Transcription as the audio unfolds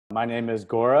My name is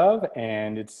Gaurav,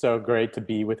 and it's so great to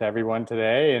be with everyone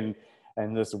today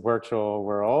in this virtual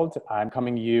world. I'm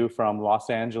coming to you from Los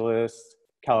Angeles,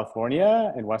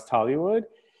 California, in West Hollywood,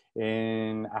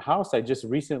 in a house I just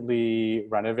recently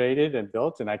renovated and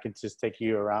built, and I can just take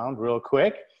you around real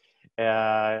quick.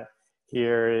 Uh,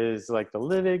 Here is like the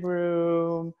living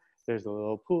room. There's a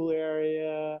little pool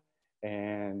area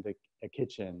and a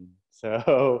kitchen.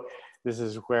 So this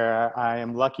is where I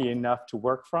am lucky enough to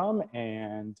work from,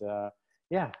 and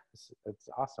yeah, it's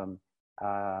awesome.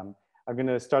 I'm going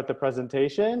to start the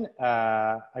presentation.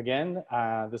 Again,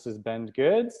 this is Bend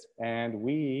Goods, and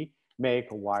we make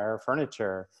wire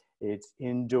furniture. It's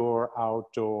indoor,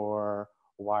 outdoor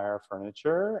wire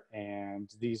furniture, and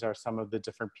these are some of the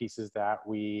different pieces that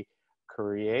we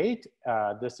create.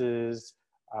 This is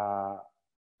a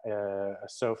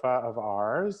sofa of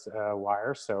ours, a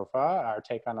wire sofa, our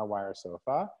take on a wire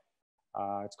sofa.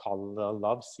 It's called the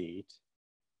Love Seat.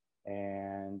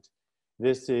 And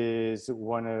this is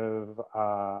one of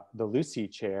the Lucy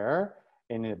chair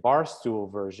in a bar stool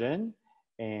version.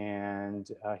 And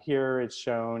here it's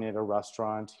shown at a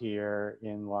restaurant here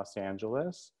in Los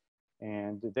Angeles.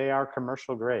 And they are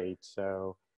commercial grade.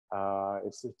 So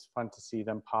it's fun to see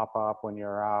them pop up when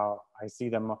you're out. I see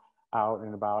them out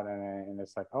and about, and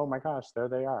it's like, oh my gosh, there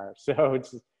they are. So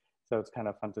it's kind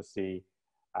of fun to see.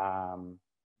 And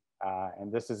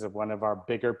this is one of our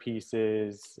bigger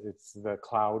pieces. It's the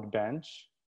Cloud Bench.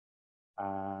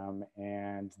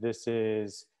 And this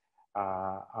is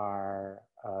our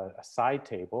a side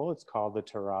table. It's called the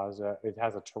terrazzo. It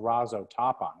has a terrazzo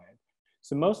top on it.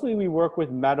 So mostly we work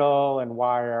with metal and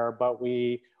wire, but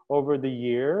over the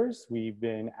years, we've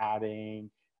been adding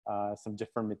some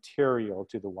different material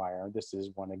to the wire. This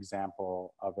is one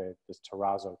example of it, this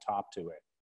terrazzo top to it.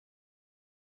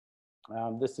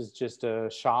 This is just a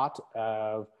shot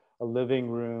of a living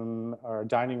room or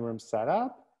dining room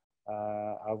setup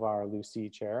of our Lucy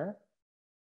chair.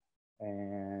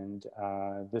 And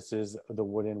this is the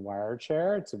wooden wire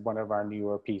chair. It's one of our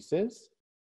newer pieces.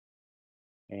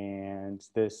 And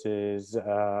this is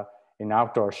an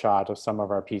outdoor shot of some of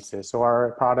our pieces. So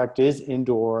our product is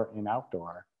indoor and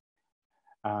outdoor.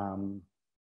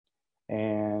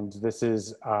 And this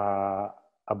is a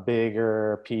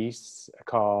bigger piece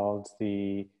called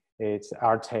it's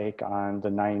our take on the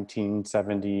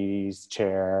 1970s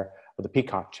chair, or the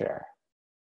peacock chair.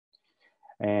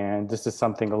 And this is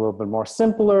something a little bit more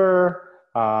simpler.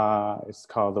 It's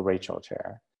called the Rachel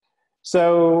chair.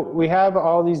 So we have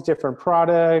all these different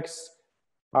products.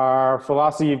 Our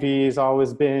philosophy has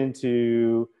always been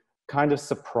to kind of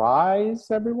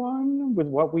surprise everyone with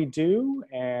what we do.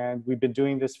 And we've been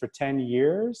doing this for 10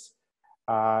 years.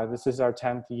 This is our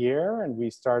 10th year, and we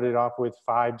started off with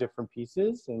 5 different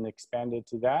pieces and expanded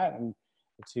to that.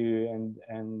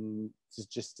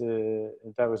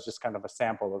 That was just kind of a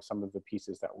sample of some of the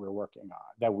pieces that we're working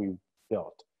on, that we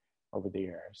built over the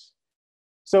years.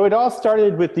 So it all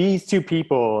started with these 2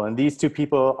 people, and these 2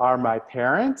 people are my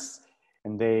parents,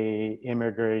 and they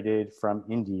immigrated from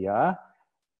India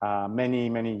many,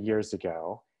 many years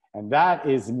ago. And that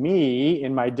is me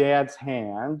in my dad's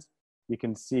hand. You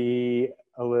can see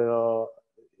a little,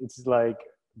 it's like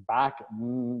back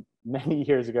many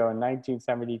years ago in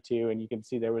 1972, and you can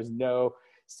see there was no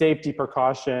safety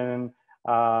precaution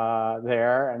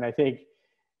there. And I think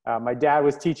my dad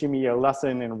was teaching me a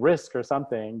lesson in risk or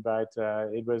something, but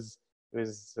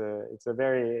it's a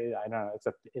very, I don't know,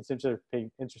 it's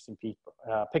interesting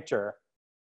picture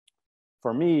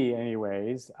for me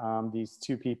anyways. These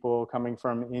 2 people coming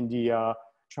from India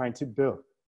trying to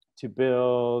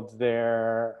build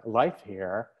their life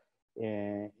here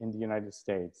in the United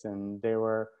States. And they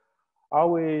were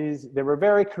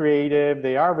very creative.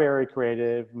 They are very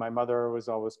creative. My mother was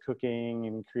always cooking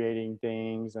and creating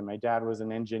things, and my dad was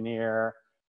an engineer.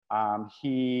 While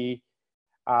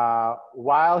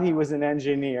he was an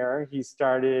engineer, he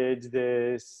started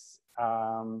this,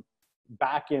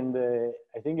 back in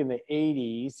the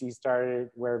 80s, he started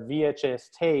where VHS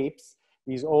tapes,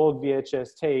 these old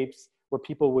VHS tapes, where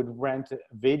people would rent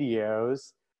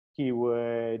videos. He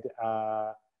would,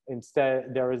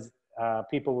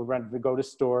 people would go to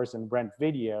stores and rent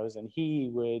videos, and he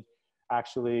would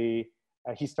actually,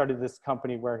 he started this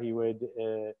company where he would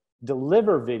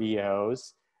deliver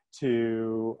videos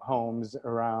to homes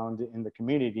around in the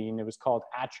community, and it was called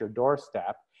At Your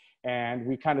Doorstep. And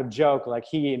we kind of joke like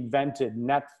he invented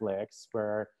Netflix,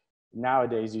 where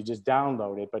nowadays you just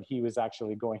download it, but he was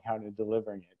actually going out and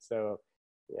delivering it. So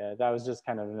yeah, that was just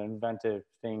kind of an inventive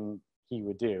thing he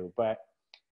would do. But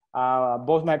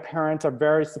Both my parents are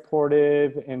very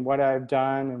supportive in what I've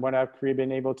done and what I've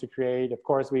been able to create. Of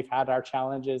course, we've had our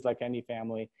challenges like any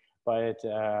family, but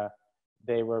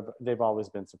they've always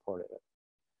been supportive.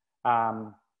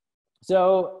 Um,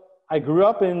 so I grew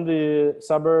up in the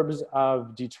suburbs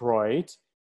of Detroit,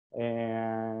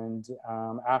 and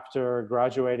after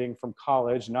graduating from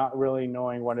college, not really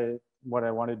knowing what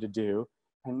I wanted to do,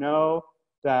 I know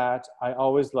that I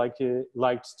always liked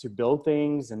to build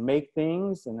things and make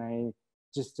things, and I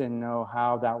just didn't know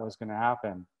how that was going to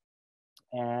happen.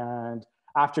 And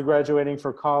after graduating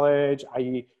from college,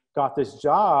 I got this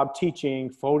job teaching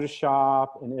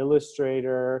Photoshop and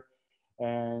Illustrator,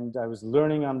 and I was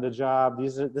learning on the job.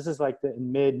 This is like the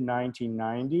mid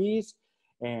 1990s,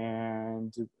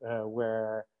 and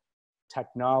where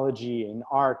technology and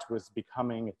art was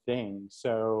becoming a thing.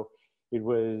 So it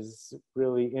was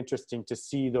really interesting to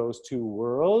see those two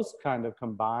worlds kind of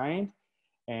combined.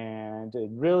 And it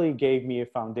really gave me a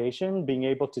foundation. Being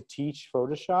able to teach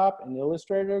Photoshop and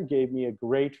Illustrator gave me a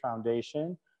great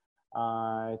foundation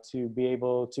to be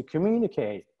able to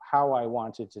communicate how I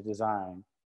wanted to design.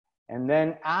 And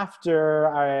then after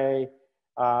I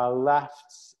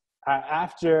left,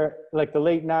 after like the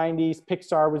late 90s,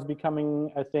 Pixar was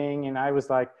becoming a thing, and I was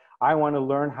like, I want to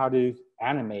learn how to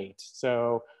animate.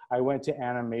 So I went to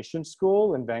animation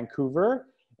school in Vancouver,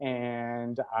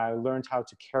 and I learned how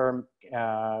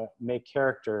to make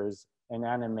characters and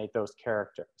animate those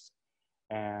characters.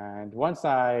 And once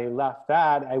I left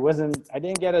that, I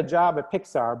didn't get a job at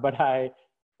Pixar, but I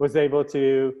was able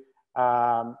to,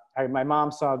 my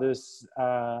mom saw this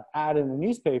ad in the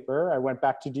newspaper. I went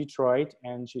back to Detroit,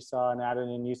 and she saw an ad in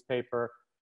the newspaper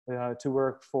to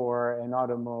work for an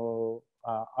auto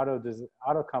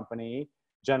company,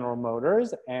 General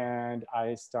Motors. And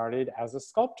I started as a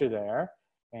sculptor there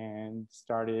and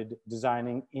started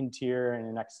designing interior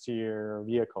and exterior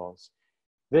vehicles.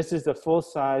 This is a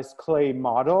full-size clay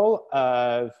model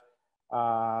of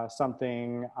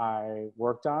something I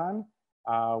worked on.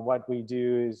 What we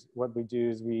do is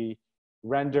we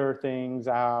render things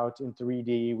out in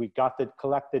 3D. We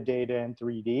collect the data in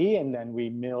 3D, and then we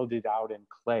milled it out in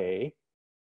clay.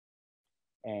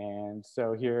 And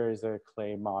so here is a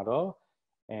clay model,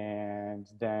 and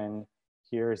then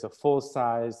here is a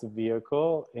full-size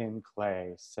vehicle in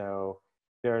clay. So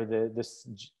there,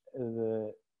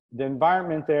 the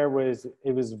environment there was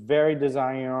very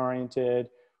design-oriented.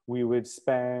 We would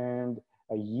spend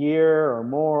a year or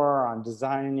more on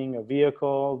designing a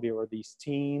vehicle. There were these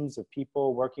teams of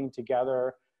people working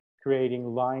together, creating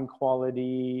line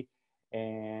quality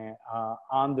and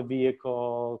on the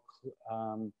vehicle,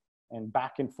 and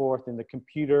back and forth in the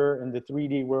computer, in the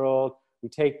 3D world. We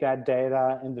take that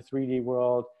data in the 3D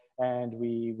world, and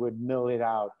we would mill it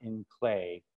out in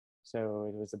clay.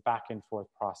 So it was a back and forth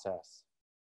process.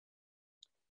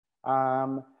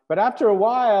 But after a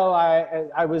while,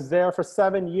 I was there for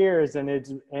 7 years, and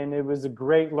it was a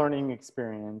great learning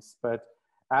experience. But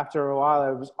after a while,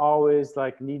 I was always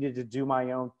like needed to do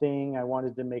my own thing. I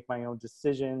wanted to make my own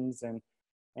decisions, and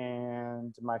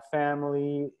my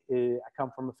family, I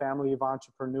come from a family of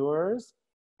entrepreneurs,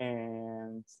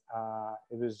 and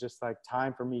it was just like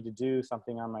time for me to do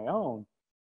something on my own.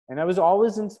 And I was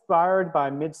always inspired by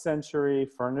mid-century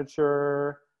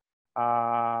furniture,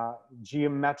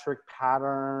 geometric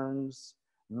patterns,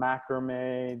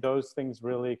 macrame. Those things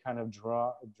really kind of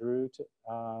drew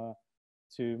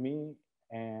to me.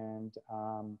 And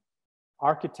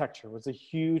architecture was a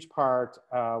huge part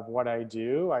of what I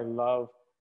do. I love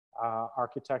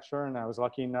architecture, and I was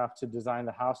lucky enough to design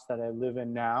the house that I live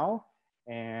in now.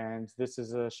 And this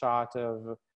is a shot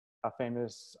of a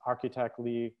famous architect,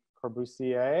 Le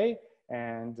Corbusier,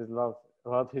 and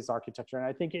love his architecture. And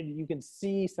I think you can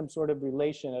see some sort of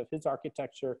relation of his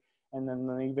architecture, and then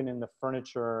even in the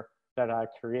furniture that I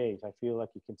create, I feel like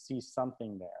you can see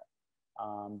something there.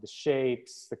 The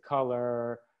shapes, the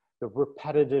color, the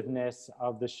repetitiveness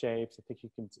of the shapes, I think you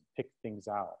can pick things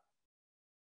out.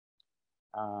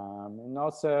 And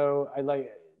also, I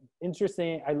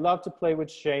love to play with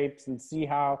shapes and see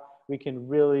how we can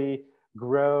really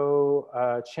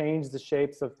grow, change the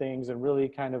shapes of things, and really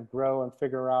kind of grow and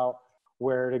figure out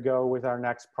where to go with our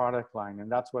next product line.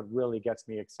 And that's what really gets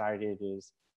me excited,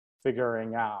 is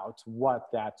figuring out what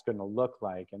that's going to look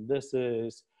like. And this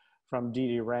is from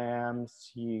Didi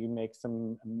Rams. He makes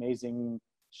some amazing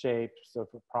shapes of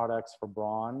products for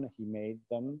Braun. He made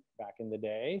them back in the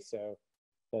day. So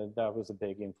that was a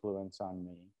big influence on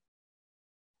me.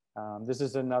 This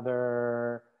is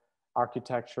another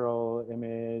architectural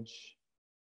image.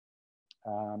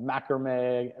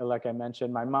 Macrame, like I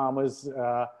mentioned, my mom was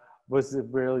was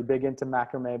really big into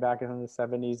macrame back in the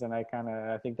 70s, and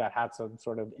I think that had some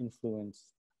sort of influence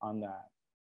on that.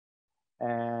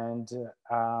 And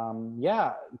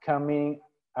yeah,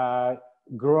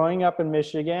 growing up in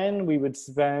Michigan, we would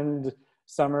spend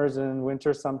summers and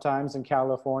winters sometimes in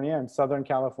California, in Southern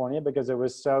California, because it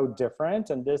was so different.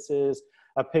 And this is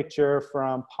a picture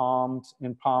from Palm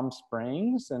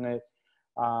Springs, and it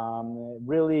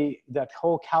really, that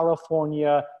whole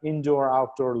California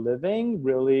indoor-outdoor living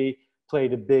really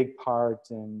played a big part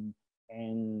in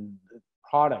the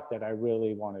product that I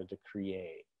really wanted to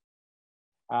create.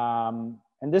 And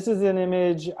this is an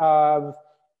image of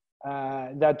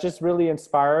that just really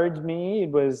inspired me.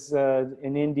 It was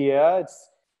in India. It's,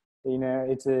 you know,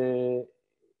 it's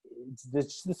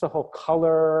this whole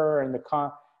color and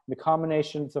the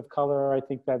combinations of color. I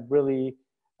think that really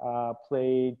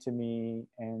played to me,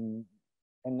 and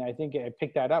I think I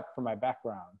picked that up from my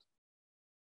background.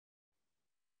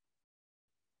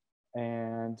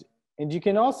 And you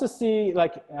can also see,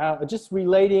 like, just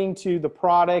relating to the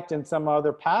product and some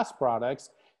other past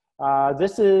products.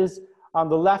 This is, on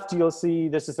the left, you'll see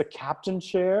this is a captain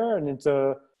chair, and it's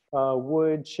a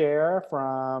wood chair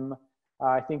from,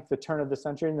 I think, the turn of the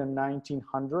century in the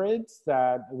 1900s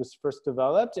that was first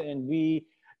developed. And we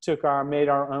made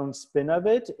our own spin of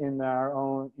it in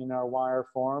our wire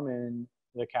form in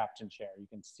the captain chair. You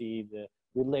can see the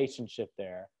relationship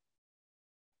there.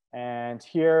 And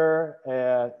here,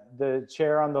 the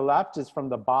chair on the left is from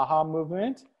the Baja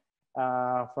movement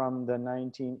from the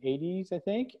 1980s, I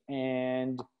think.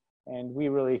 And we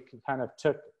really kind of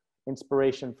took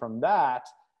inspiration from that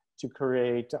to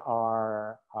create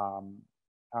our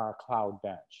cloud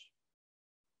bench.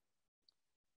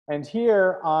 And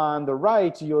here on the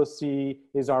right, you'll see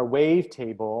is our wave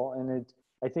table. And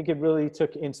I think it really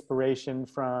took inspiration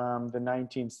from the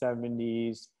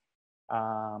 1970s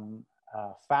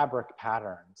fabric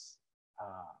patterns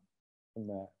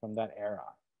from that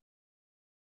era.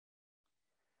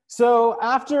 So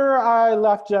after I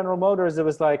left General Motors, it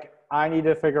was like, I need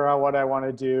to figure out what I want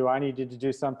to do. I needed to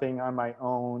do something on my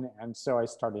own. And so I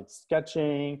started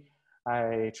sketching.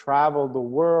 I traveled the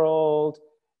world,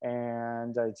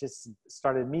 and I just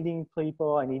started meeting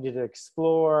people. I needed to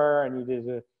explore. I needed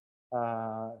to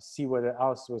see what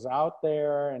else was out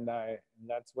there. And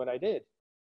that's what I did.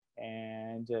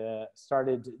 And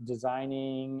started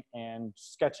designing and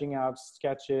sketching out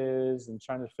sketches and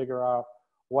trying to figure out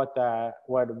what I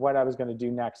was going to do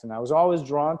next. And I was always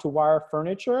drawn to wire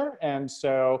furniture. And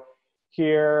so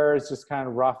here is just kind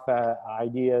of rough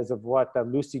ideas of what the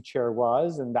Lucy chair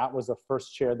was. And that was the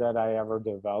first chair that I ever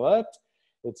developed.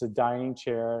 It's a dining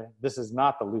chair. This is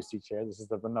not the Lucy chair. This is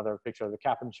another picture of the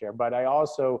captain chair. But I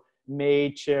also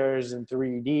made chairs in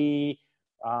 3D.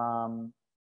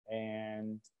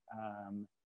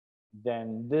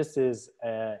 Then this is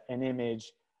an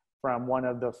image from one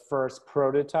of the first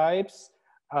prototypes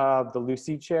of the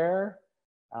Lucy chair.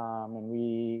 And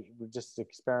we were just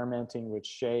experimenting with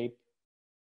shape.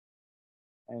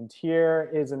 And here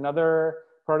is another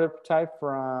prototype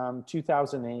from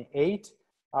 2008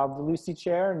 of the Lucy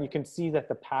chair. And you can see that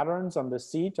the patterns on the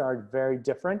seat are very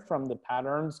different from the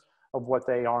patterns of what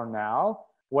they are now.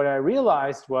 What I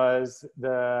realized was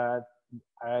that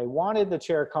I wanted the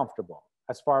chair comfortable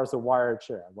as far as the wired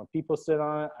chair. When people sit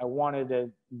on it, I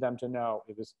wanted them to know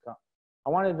I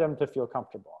wanted them to feel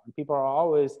comfortable. And people are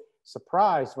always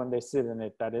surprised when they sit in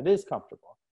it that it is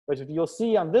comfortable. But if you'll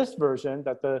see on this version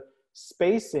that the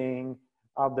spacing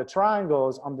of the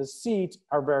triangles on the seat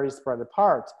are very spread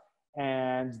apart.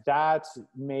 And that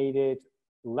made it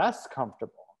less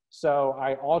comfortable. So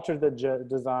I altered the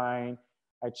design,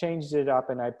 I changed it up,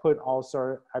 and I put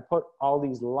all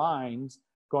these lines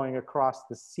going across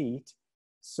the seat.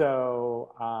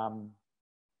 So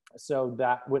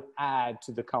that would add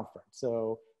to the comfort.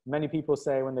 So many people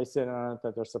say when they sit on it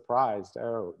that they're surprised.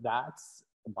 Oh, that's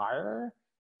a wire?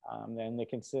 Then they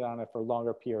can sit on it for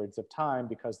longer periods of time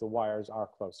because the wires are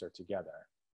closer together.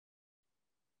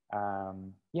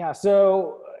 Yeah,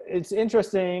 so it's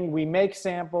interesting. We make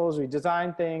samples, we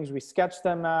design things, we sketch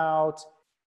them out,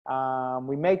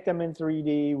 we make them in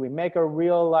 3D, we make a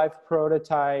real life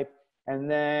prototype,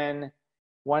 and then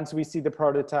once we see the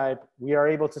prototype, we are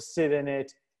able to sit in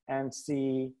it and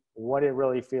see what it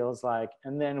really feels like.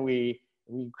 And then we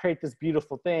create this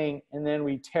beautiful thing, and then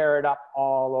we tear it up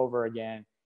all over again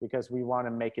because we want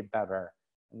to make it better.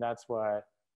 And that's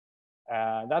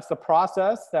the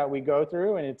process that we go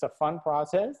through, and it's a fun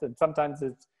process. And sometimes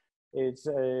it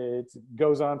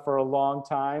goes on for a long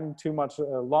time, too much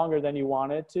longer than you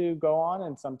want it to go on,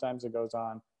 and sometimes it goes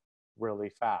on really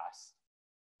fast.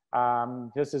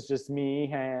 This is just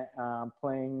me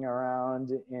playing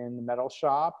around in the metal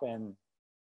shop, and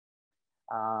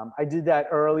I did that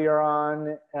earlier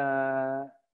on,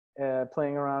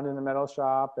 playing around in the metal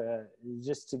shop,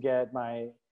 just to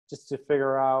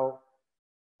figure out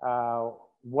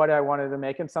what I wanted to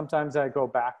make. And sometimes I go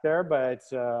back there, but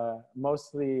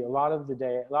mostly a lot of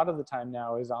the time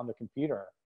now is on the computer,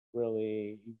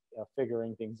 really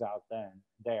figuring things out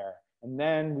there. And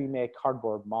then we make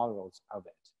cardboard models of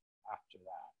it after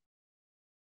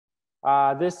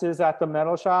that. This is at the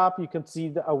metal shop. You can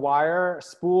see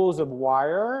spools of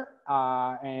wire.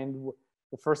 And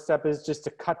the first step is just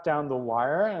to cut down the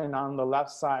wire. And on the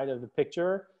left side of the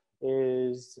picture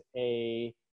is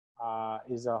a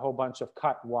whole bunch of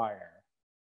cut wire.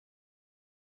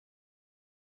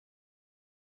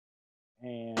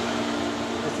 And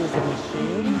this is a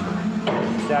machine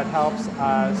that helps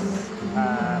us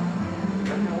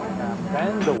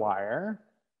bend the wire,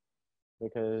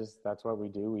 because that's what we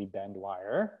do, we bend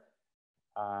wire.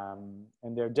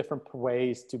 And there are different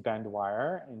ways to bend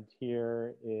wire. And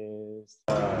here is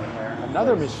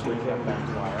another machine that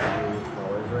bends wire.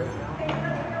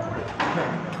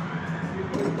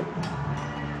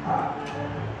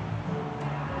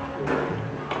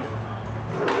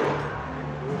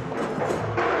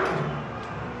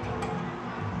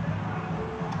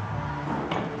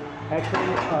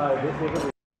 Actually,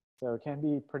 so it can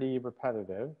be pretty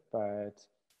repetitive, but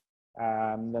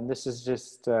then this is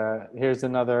just, here's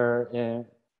another,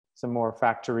 some more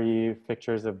factory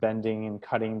pictures of bending and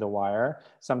cutting the wire.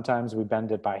 Sometimes we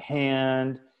bend it by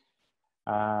hand.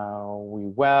 We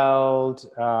weld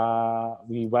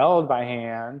by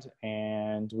hand,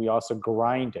 and we also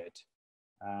grind it.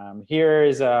 Here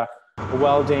is a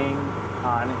welding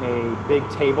on a big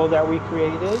table that we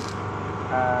created.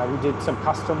 We did some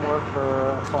custom work for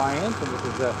a client, and this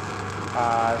is a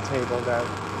table that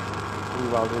we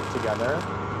welded together.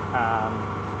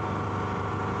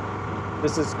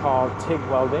 This is called TIG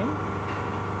welding.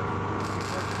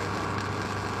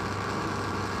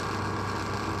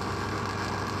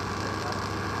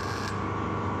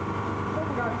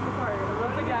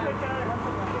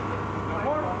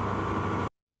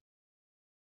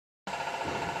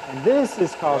 And this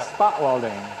is called spot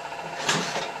welding.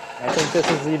 I think this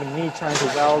is even me trying to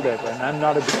weld it, and I'm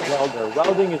not a good welder.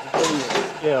 Welding is really a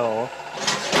skill,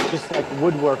 just like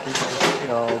woodworking is a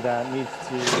skill that you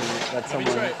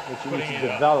need to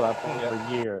develop over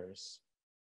years.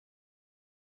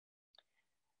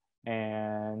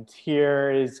 And here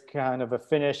is kind of a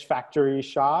finished factory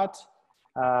shot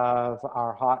of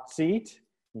our hot seat.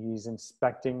 He's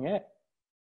inspecting it.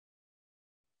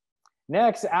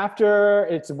 Next, after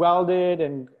it's welded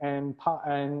and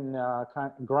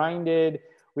grinded,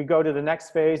 we go to the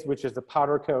next phase, which is the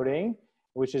powder coating,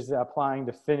 which is applying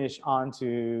the finish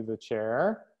onto the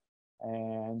chair.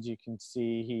 And you can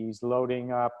see he's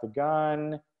loading up the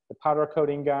gun, the powder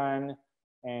coating gun,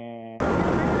 and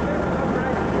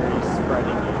here he's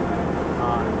spreading it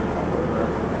on,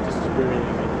 distributing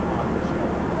it on the chair.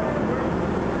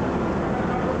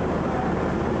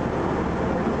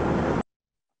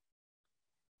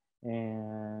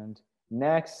 And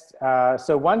next,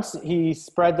 so once he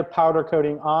spread the powder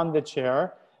coating on the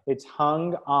chair, it's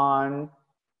hung on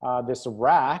this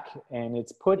rack, and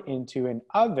it's put into an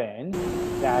oven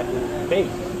that is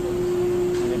baked.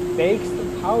 And it bakes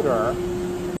the powder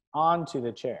onto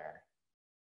the chair.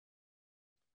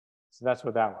 So that's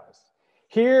what that was.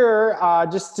 Here,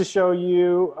 just to show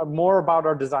you more about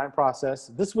our design process,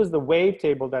 this was the wave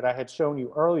table that I had shown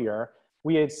you earlier.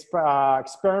 We had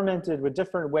experimented with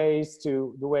different ways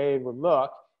to the way it would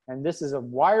look, and this is a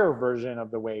wire version of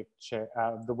the wave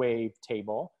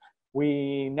table.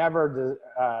 We never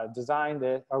designed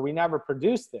it, or we never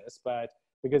produced this, but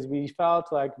because we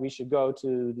felt like we should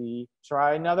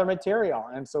try another material,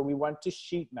 and so we went to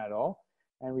sheet metal,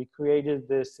 and we created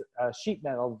this sheet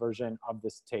metal version of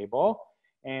this table.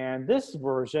 And this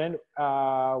version,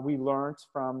 we learned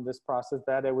from this process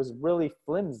that it was really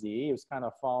flimsy. It was kind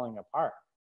of falling apart.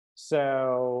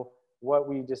 So what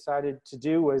we decided to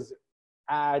do was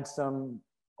add some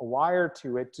wire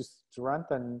to it to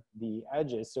strengthen the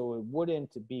edges so it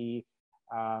wouldn't be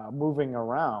moving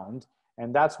around.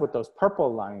 And that's what those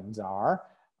purple lines are,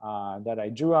 that I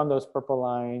drew on those purple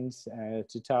lines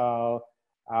to tell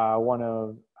one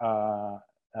of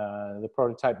the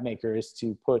prototype makers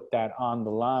to put that on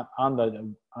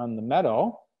the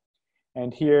metal.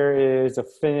 And here is a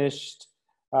finished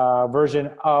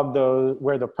version of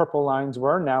where the purple lines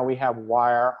were. Now we have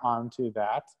wire onto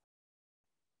that.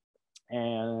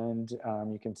 And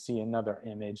you can see another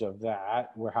image of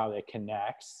that, how it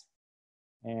connects.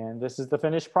 And this is the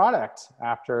finished product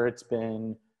after it's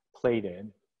been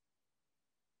plated.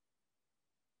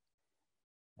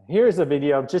 Here's a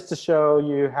video just to show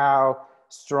you how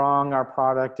strong our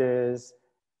product is.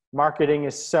 Marketing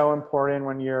is so important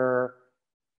when you're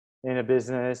in a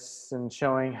business, and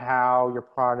showing how your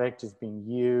product is being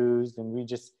used. And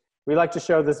we like to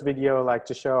show this video, like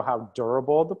to show how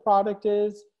durable the product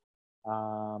is.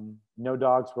 No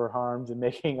dogs were harmed in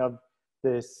making of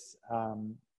this,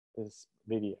 this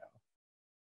video.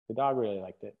 The dog really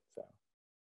liked it. So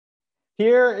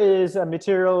here is a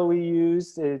material we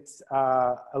used. It's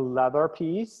a leather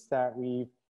piece that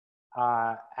we've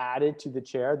added to the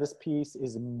chair. This piece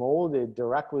is molded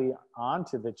directly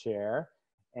onto the chair,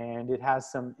 and it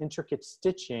has some intricate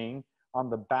stitching on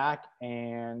the back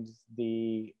and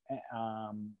the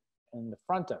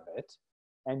front of it.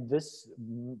 And this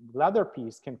leather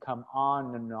piece can come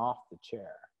on and off the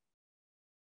chair.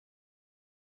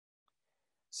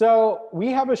 So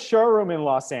we have a showroom in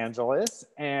Los Angeles,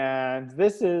 and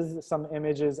this is some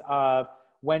images of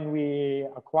when we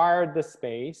acquired the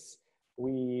space.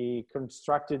 We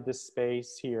constructed this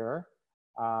space here.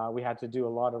 We had to do a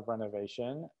lot of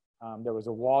renovation. There was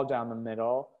a wall down the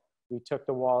middle. We took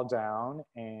the wall down,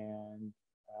 and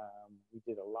we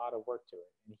did a lot of work to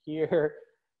it. And here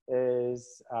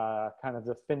is kind of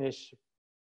the finish,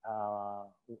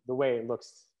 the way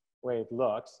it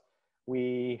looks.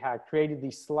 We had created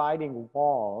these sliding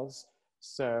walls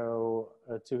so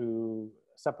to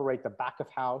separate the back of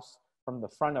house from the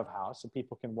front of house, so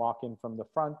people can walk in from the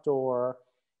front door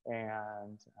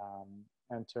and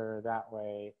enter that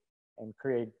way, and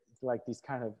create like these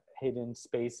kind of hidden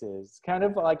spaces, kind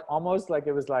of like almost like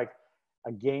it was like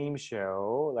a game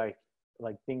show,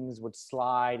 like things would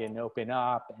slide and open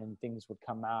up, and things would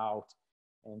come out,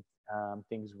 and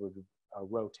things would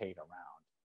rotate around.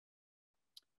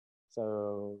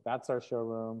 So that's our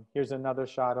showroom. Here's another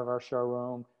shot of our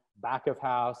showroom, back of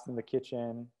house in the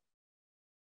kitchen.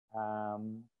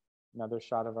 Another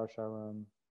shot of our showroom.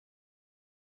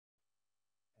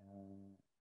 And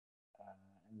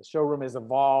the showroom has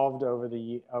evolved over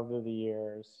the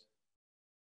years.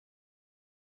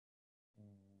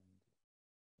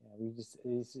 And,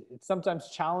 it's sometimes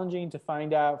challenging to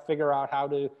figure out how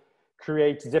to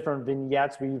create different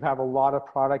vignettes. We have a lot of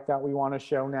product that we want to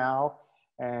show now,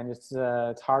 and it's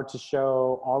hard to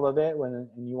show all of it and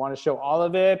you want to show all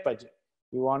of it, but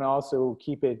you want to also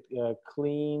keep it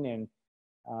clean and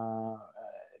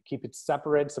keep it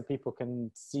separate so people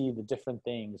can see the different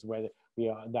things, whether we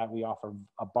offer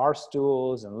bar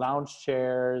stools and lounge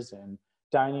chairs and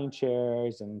dining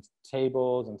chairs and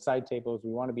tables and side tables.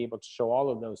 We want to be able to show all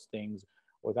of those things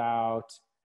without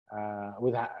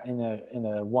in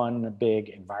a one big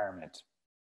environment.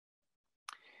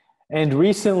 And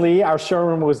recently, our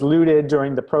showroom was looted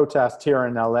during the protest here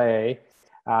in LA.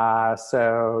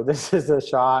 So this is a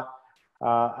shot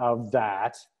of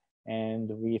that. And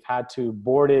we've had to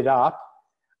board it up.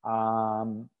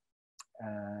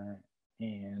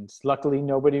 And luckily,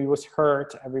 nobody was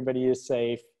hurt. Everybody is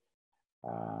safe.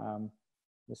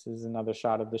 This is another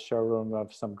shot of the showroom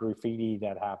of some graffiti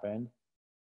that happened.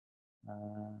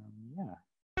 Yeah.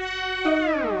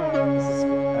 This is a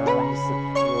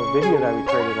little video that we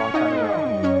created a long time ago.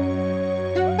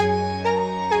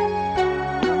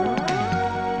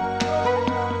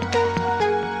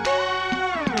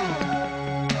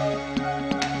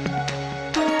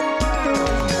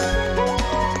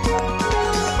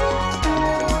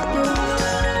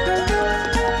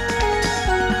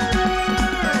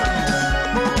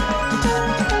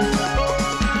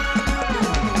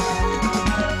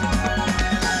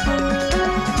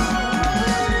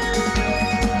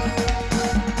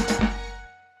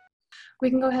 We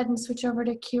can go ahead and switch over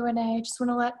to Q&A. I just want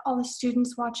to let all the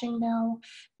students watching know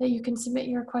that you can submit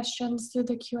your questions through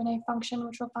the Q&A function,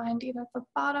 which you'll find either at the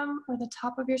bottom or the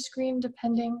top of your screen,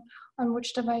 depending on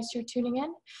which device you're tuning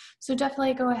in. So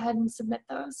definitely go ahead and submit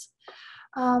those.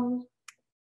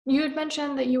 You had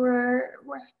mentioned that you were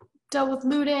dealt with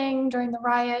looting during the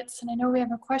riots, and I know we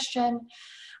have a question.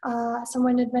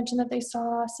 Someone had mentioned that they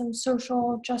saw some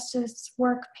social justice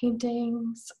work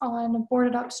paintings on a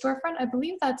boarded up storefront. I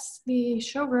believe that's the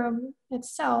showroom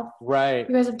itself. Right.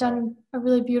 You guys have done a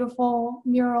really beautiful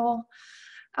mural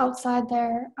outside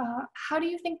there. How do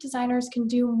you think designers can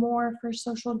do more for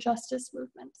social justice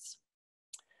movements?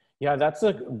 Yeah, that's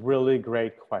a really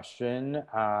great question.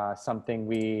 Something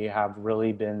we have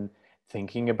really been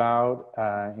thinking about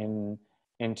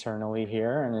internally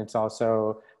here. And it's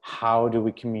also, how do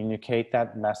we communicate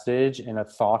that message in a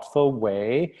thoughtful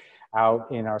way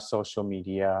out in our social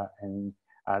media? And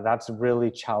that's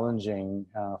really challenging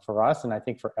for us, and I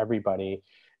think for everybody.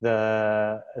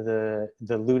 the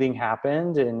looting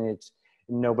happened, and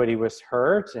nobody was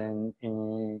hurt, and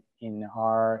in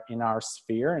our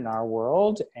sphere, in our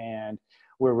world, and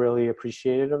we're really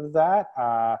appreciative of that.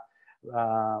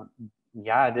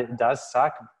 Yeah, it does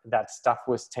suck that stuff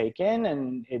was taken,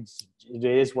 and it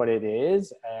is what it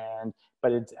is.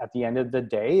 But it's, at the end of the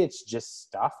day, it's just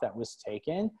stuff that was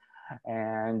taken,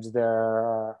 and there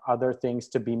are other things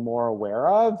to be more aware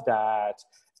of, that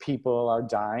people are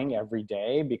dying every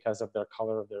day because of their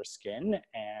color of their skin,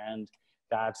 and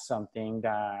that's something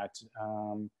that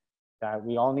that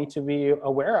we all need to be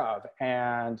aware of.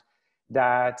 And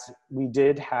that we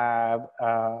did have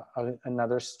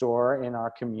another store in our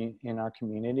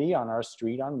community on our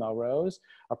street on Melrose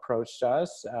approached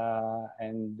us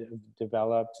and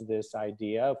developed this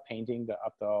idea of painting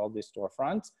all the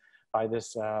storefronts by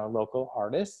this local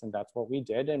artist, and that's what we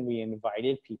did. And we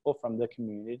invited people from the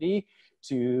community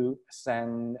to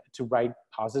write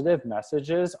positive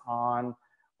messages on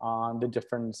the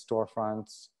different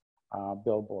storefronts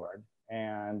billboard.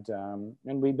 And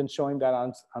we've been showing that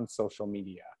on social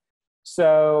media.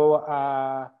 So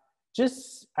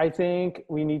I think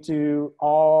we need to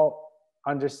all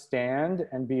understand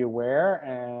and be aware,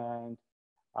 and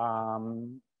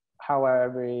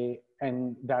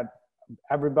that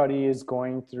everybody is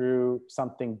going through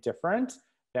something different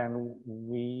than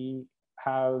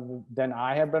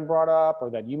I have been brought up, or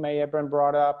that you may have been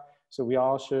brought up. So we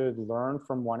all should learn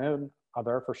from one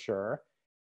another for sure.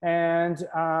 And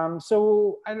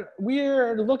so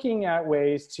we're looking at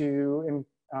ways to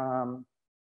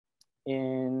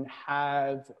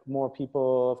have more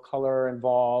people of color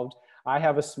involved. I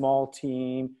have a small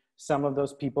team. Some of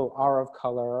those people are of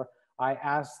color. I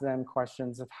ask them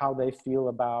questions of how they feel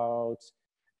about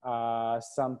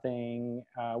something.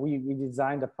 We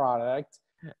designed a product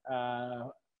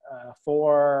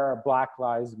for Black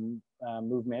Lives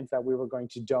Movement that we were going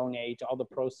to donate all the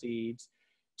proceeds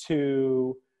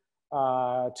to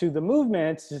the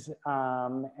movement,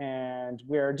 and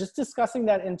we're just discussing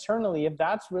that internally, if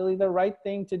that's really the right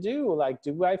thing to do. Like,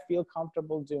 do I feel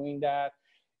comfortable doing that?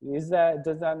 Does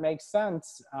that make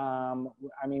sense?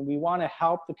 I mean, we want to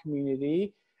help the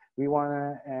community. We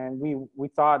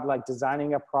thought, like,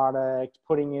 designing a product,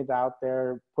 putting it out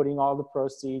there, putting all the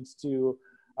proceeds to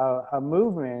a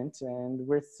movement, and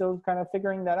we're still kind of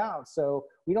figuring that out. So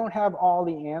we don't have all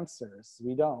the answers.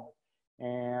 We don't.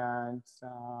 And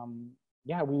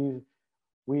yeah, we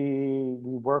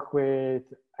work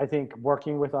with, I think,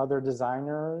 working with other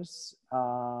designers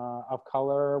of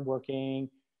color, working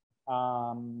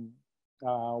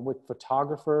with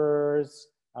photographers,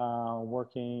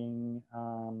 working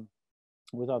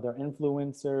with other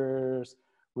influencers.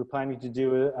 We're planning to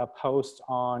do a post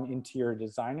on interior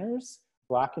designers,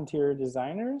 Black interior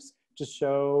designers, to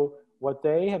show what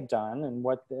they have done and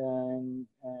and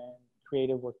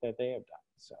creative work that they have done.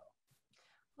 So,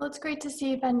 well, it's great to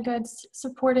see Ben Goods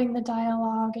supporting the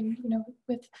dialogue, and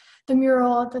with the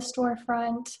mural at the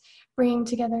storefront, bringing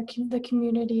together the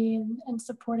community and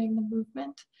supporting the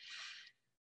movement.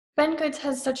 Ben Goods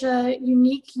has such a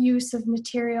unique use of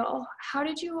material. How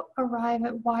did you arrive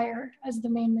at wire as the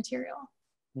main material?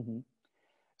 Mm-hmm.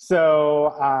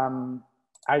 So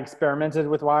I experimented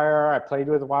with wire. I played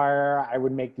with wire. I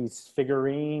would make these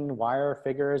figurine wire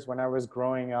figures when I was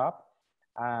growing up.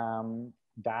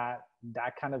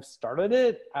 That kind of started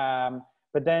it.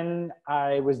 But then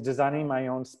I was designing my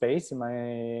own space in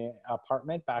my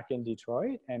apartment back in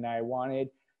Detroit, and I wanted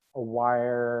a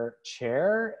wire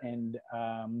chair, and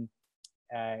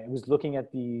I was looking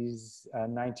at these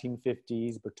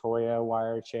 1950s Bertoya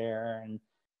wire chair, and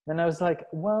then I was like,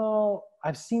 well,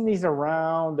 I've seen these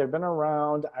around, they've been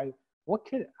around. I want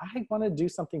to do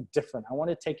something different. I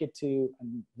want to take it to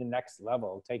the next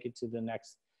level, take it to the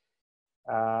next,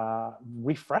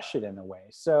 refresh it in a way.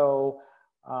 So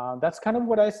that's kind of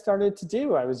what I started to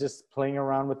do. I was just playing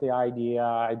around with the idea.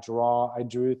 I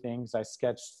drew things, I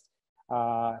sketched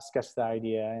the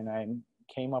idea, and I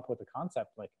came up with a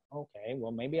concept like, okay,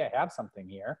 well, maybe I have something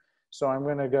here. So I'm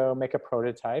going to go make a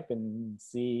prototype and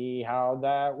see how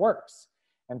that works.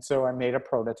 And so I made a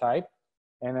prototype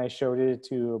and I showed it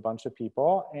to a bunch of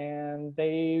people, and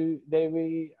they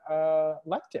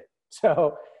liked it.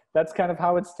 So that's kind of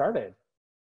how it started.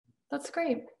 That's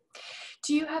great.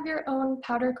 Do you have your own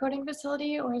powder coating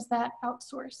facility, or is that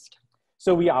outsourced?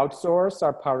 So we outsource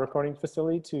our powder coating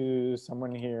facility to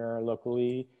someone here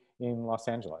locally in Los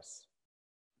Angeles.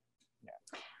 Yeah.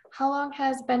 How long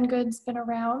has Ben Goods been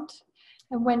around,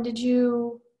 and when did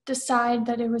you decide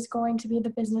that it was going to be the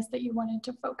business that you wanted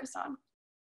to focus on?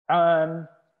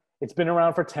 It's been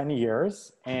around for 10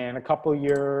 years, and a couple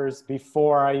years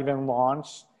before I even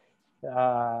launched,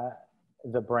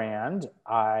 the brand,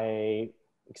 I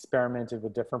experimented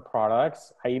with different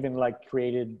products. I even like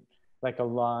created like a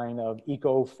line of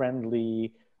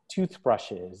eco-friendly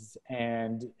toothbrushes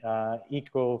and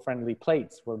eco-friendly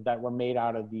plates that were made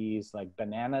out of these like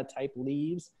banana type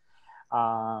leaves.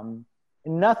 Um,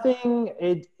 nothing,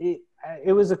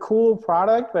 it was a cool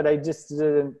product, but I just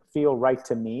didn't feel right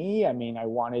to me. I mean, I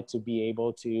wanted to be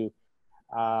able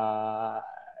uh,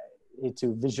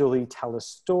 to visually tell a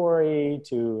story,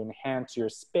 to enhance your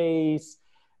space,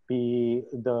 be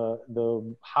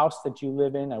the house that you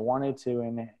live in. I wanted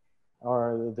to,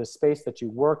 or the space that you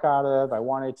work out of. I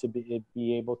wanted to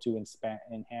be able to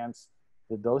enhance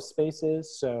those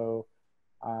spaces. So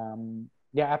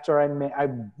yeah, after I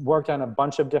worked on a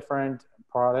bunch of different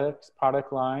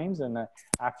product lines, and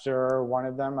after one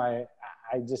of them, I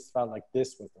just felt like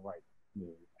this was the right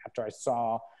move. After I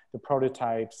saw the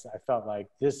prototypes, I felt like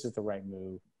this is the right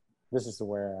move. This is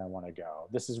where I want to go.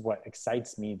 This is what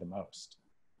excites me the most.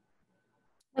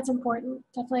 That's important.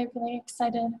 Definitely really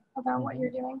excited about what you're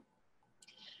doing.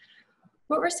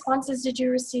 What responses did you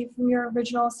receive from your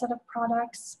original set of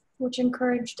products, which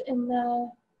encouraged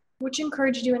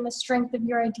you in the strength of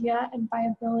your idea and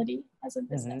viability as a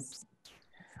business?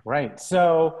 Right.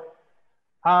 So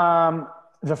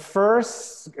the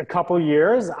first couple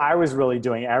years, I was really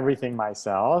doing everything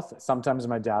myself. Sometimes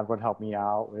my dad would help me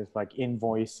out with like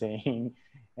invoicing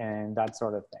and that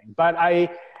sort of thing. But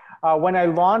when I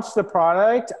launched the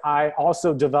product, I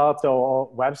also developed a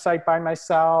website by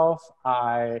myself.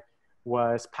 I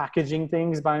was packaging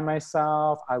things by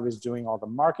myself. I was doing all the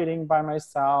marketing by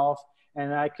myself.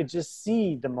 And I could just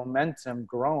see the momentum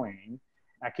growing.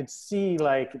 I could see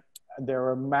like there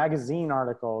were magazine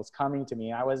articles coming to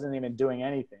me. I wasn't even doing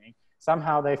anything.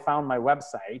 Somehow they found my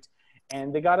website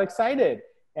and they got excited.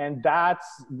 And that's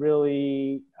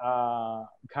really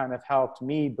kind of helped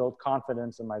me build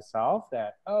confidence in myself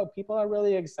that, oh, people are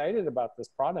really excited about this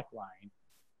product line.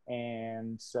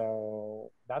 And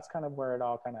so that's kind of where it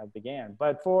all kind of began.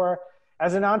 But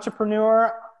as an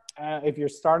entrepreneur, if you're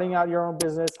starting out your own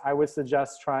business, I would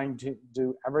suggest trying to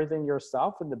do everything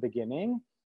yourself in the beginning.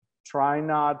 Try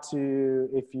not to,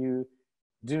 you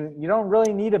don't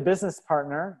really need a business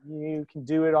partner. You can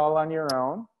do it all on your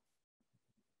own,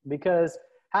 because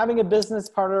having a business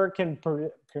partner can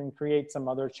create some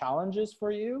other challenges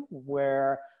for you,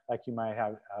 where like you might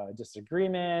have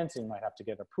disagreements, you might have to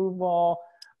get approval.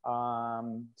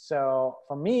 So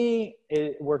for me,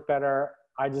 it worked better.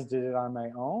 I just did it on my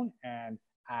own and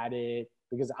added,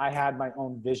 because I had my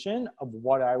own vision of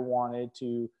what I wanted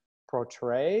to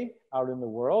portray out in the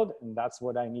world, and that's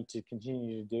what I need to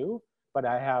continue to do. But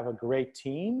I have a great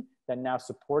team that now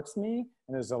supports me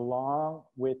and is along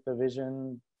with the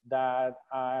vision that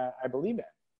I believe in.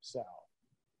 So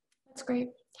that's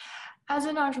great. As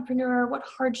an entrepreneur, what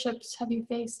hardships have you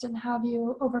faced and how have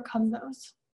you overcome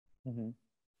those?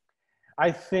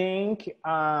 I think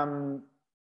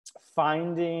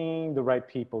finding the right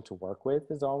people to work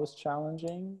with is always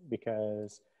challenging,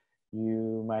 because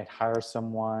you might hire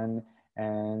someone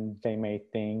and they may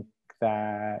think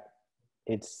that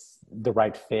it's the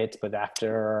right fit, but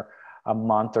after a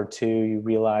month or two, you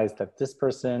realize that this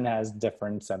person has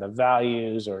different set of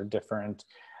values or different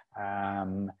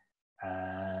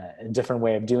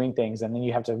way of doing things. And then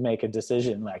you have to make a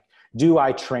decision, like, do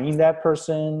I train that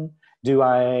person? Do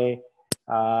I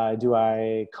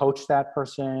coach that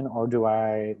person, or do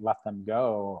I let them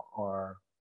go?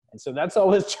 And so that's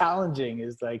always challenging,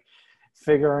 is like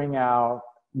figuring out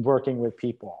working with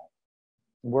people,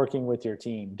 working with your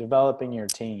team, developing your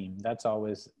team. That's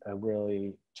always a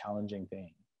really challenging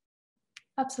thing.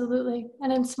 Absolutely.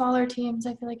 And in smaller teams,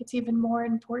 I feel like it's even more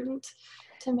important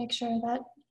to make sure that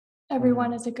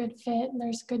everyone is a good fit and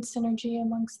there's good synergy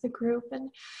amongst the group. And,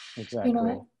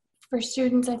 exactly. For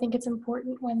students, I think it's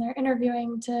important when they're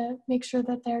interviewing to make sure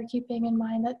that they're keeping in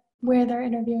mind that where they're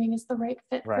interviewing is the right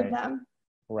fit for them.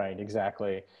 Right,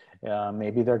 exactly.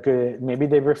 Maybe they're good. Maybe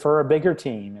they prefer a bigger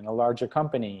team in a larger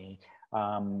company.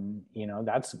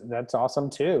 That's awesome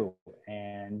too.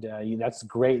 And that's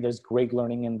great. There's great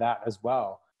learning in that as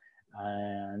well.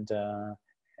 And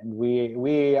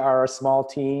we are a small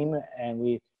team,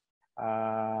 and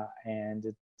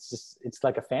it's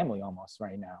like a family almost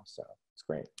right now. So it's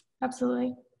great.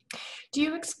 Absolutely. Do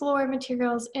you explore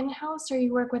materials in-house, or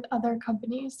you work with other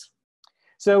companies?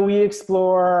 So we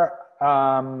explore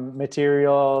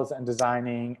materials and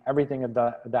designing. Everything of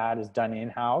that is done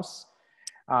in-house.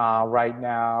 Right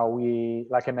now,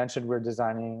 like I mentioned, we're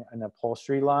designing an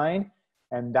upholstery line,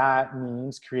 and that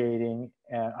means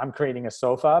I'm creating a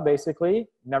sofa, basically.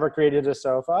 Never created a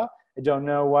sofa. I don't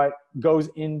know what goes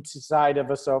inside of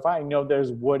a sofa. I know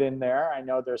there's wood in there. I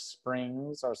know there's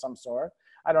springs or some sort.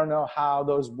 I don't know how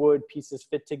those wood pieces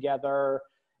fit together.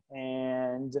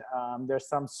 And there's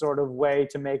some sort of way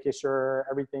to make sure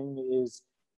everything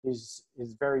is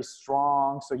very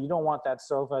strong. So you don't want that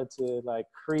sofa to like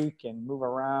creak and move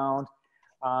around.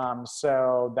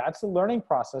 So that's a learning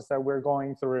process that we're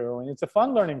going through, and it's a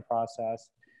fun learning process,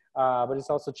 but it's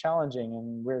also challenging.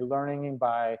 And we're learning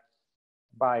by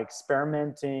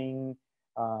experimenting,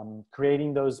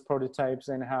 creating those prototypes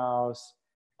in-house,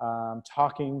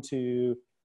 talking to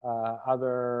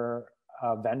other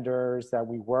vendors that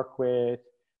we work with.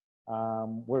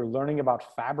 We're learning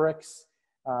about fabrics.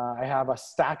 I have a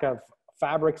stack of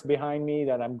fabrics behind me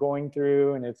that I'm going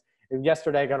through, and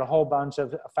yesterday I got a whole bunch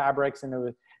of fabrics, and it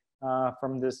was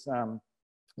from this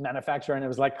manufacturer, and it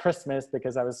was like Christmas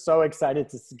because I was so excited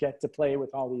to get to play with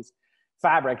all these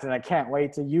fabrics, and I can't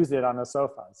wait to use it on the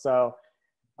sofa. So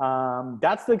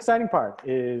that's the exciting part,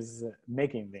 is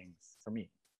making things for me.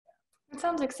 It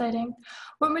sounds exciting.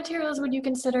 What materials would you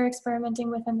consider experimenting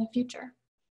with in the future?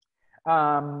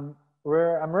 I'm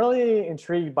really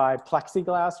intrigued by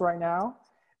plexiglass right now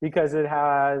because it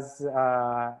has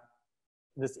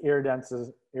this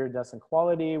iridescent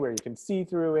quality where you can see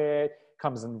through it,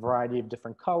 comes in a variety of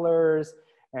different colors,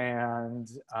 and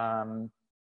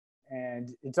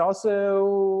it's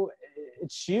also,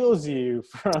 it shields you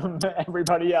from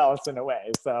everybody else in a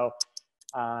way. So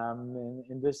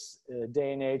in this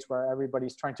day and age where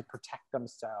everybody's trying to protect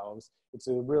themselves, it's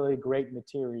a really great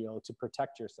material to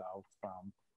protect yourself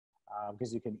from,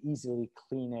 because you can easily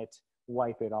clean it,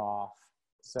 wipe it off.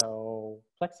 So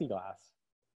plexiglass.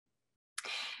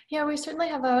 Yeah, we certainly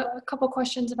have a couple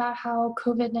questions about how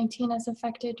COVID-19 has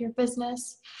affected your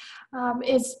business.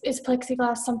 Is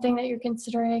plexiglass something that you're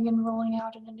considering and rolling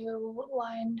out in a new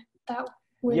line that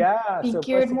would be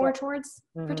geared more towards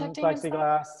protecting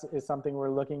plexiglass is something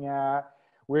we're looking at.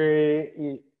 We're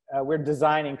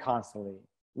designing constantly.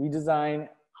 We design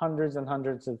hundreds and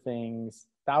hundreds of things,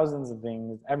 thousands of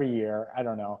things every year. I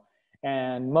don't know.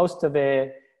 And most of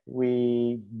it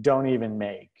we don't even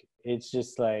make. It's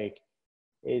just like,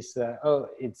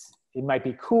 it might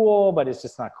be cool, but it's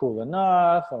just not cool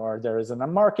enough, or there isn't a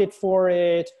market for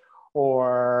it,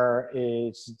 or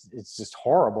it's just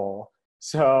horrible.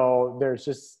 So there's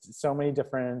just so many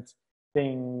different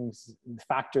things,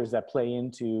 factors that play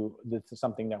into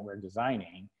something that we're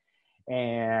designing.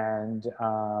 And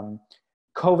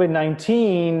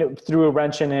COVID-19 threw a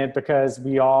wrench in it because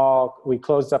we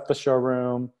closed up the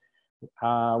showroom.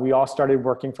 We all started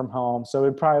working from home. So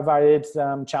it provided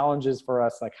some challenges for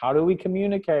us, like how do we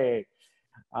communicate?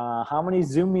 How many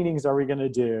Zoom meetings are we gonna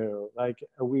do, like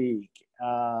a week?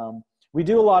 We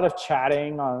do a lot of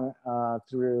chatting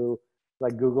through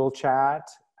like Google Chat,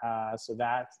 so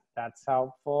that's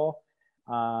helpful.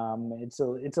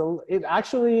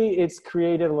 It's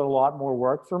created a lot more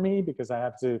work for me because I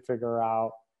have to figure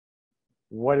out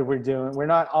what we're doing. We're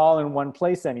not all in one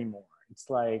place anymore. It's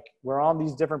like we're all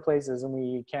these different places and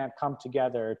we can't come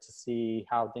together to see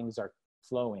how things are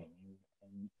flowing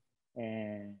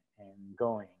and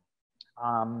going.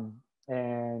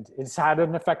 And it's had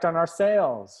an effect on our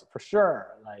sales for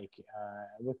sure,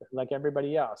 like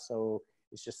everybody else. So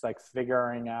it's just like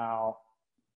figuring out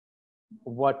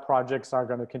what projects are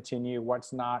going to continue,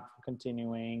 what's not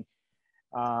continuing,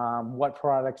 what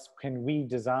products can we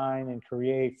design and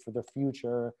create for the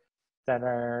future that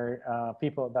are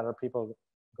people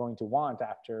going to want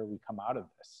after we come out of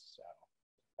this. So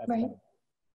that's right. Kind of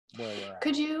where we're at.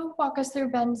 Could you walk us through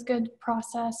Ben's good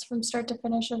process from start to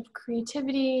finish of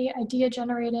creativity, idea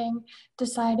generating,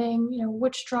 deciding,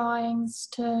 which drawings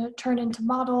to turn into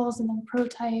models and then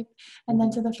prototype, and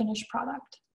then to the finished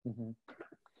product? Mm-hmm.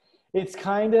 It's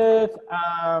kind of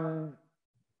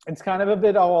a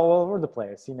bit all over the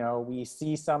place. We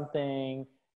see something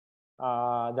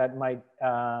that might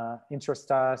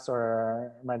interest us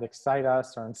or might excite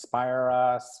us or inspire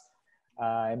us.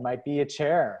 It might be a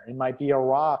chair, it might be a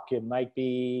rock, it might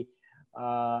be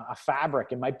a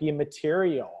fabric, it might be a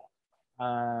material.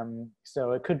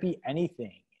 So it could be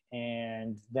anything.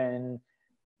 And then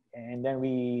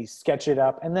we sketch it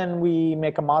up and then we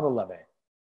make a model of it,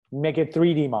 make a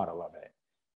 3D model of it.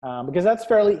 Because that's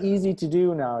fairly easy to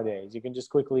do nowadays. You can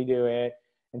just quickly do it.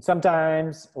 And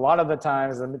sometimes, a lot of the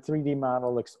times, the 3D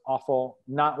model looks awful,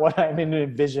 not what I'm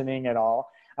envisioning at all.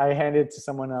 I hand it to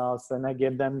someone else and I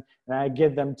give them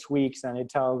tweaks and I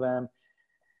tell them,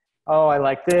 oh, I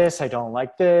like this, I don't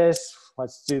like this,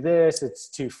 let's do this, it's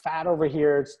too fat over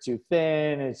here, it's too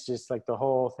thin, it's just like the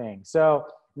whole thing. So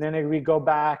then we go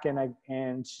back and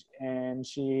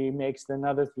she makes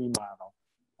another 3D model.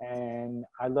 and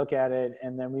I look at it,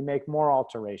 and then we make more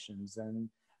alterations and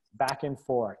back and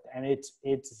forth. And it's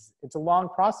a long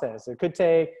process. It could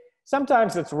take,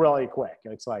 sometimes it's really quick.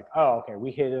 It's like, oh, okay,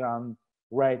 we hit it on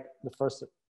right the first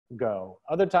go.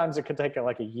 Other times it could take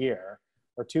like a year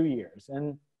or 2 years.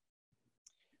 And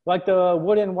like the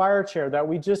wooden wire chair that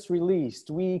we just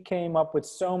released, we came up with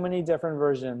so many different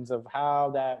versions of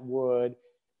how that wood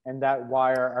and that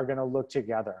wire are going to look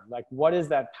together. Like, what is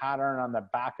that pattern on the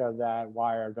back of that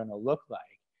wire going to look like?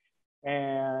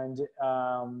 And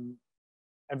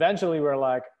eventually we're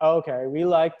like, okay, we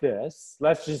like this.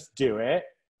 Let's just do it.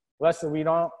 We're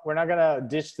not going to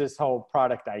ditch this whole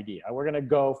product idea. We're going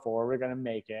to we're going to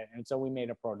make it. And so we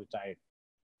made a prototype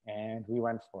and we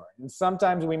went for it. And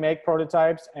sometimes we make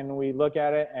prototypes and we look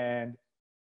at it and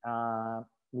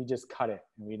we just cut it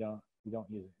and we don't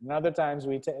use it. And other times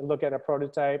we look at a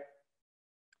prototype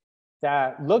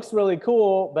that looks really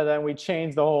cool, but then we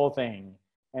change the whole thing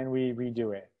and we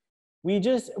redo it.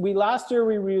 Last year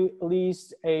we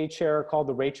released a chair called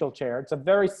the Rachel chair. It's a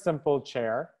very simple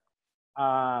chair.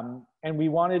 And we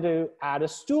wanted to add a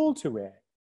stool to it.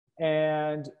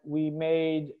 And we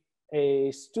made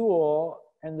a stool,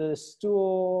 and the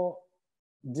stool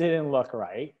didn't look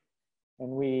right.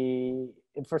 And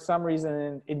for some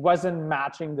reason, it wasn't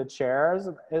matching the chairs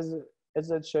as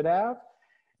it should have.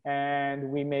 And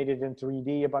we made it in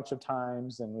 3D a bunch of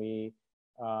times, and we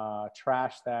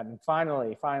trashed that. And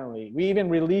finally, we even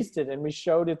released it and we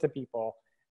showed it to people.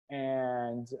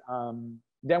 And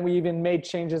then we even made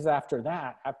changes after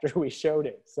that, after we showed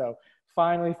it. So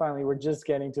finally, we're just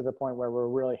getting to the point where we're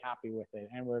really happy with it,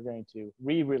 and we're going to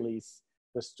re-release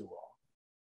the stool.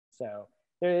 So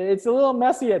it's a little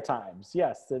messy at times.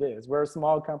 Yes, it is. We're a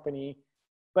small company,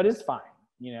 but it's fine.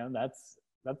 You know, that's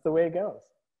the way it goes.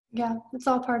 Yeah, it's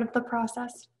all part of the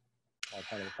process. All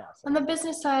part of the process. On the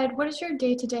business side, what is your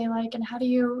day-to-day like, and how do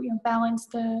you balance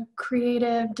the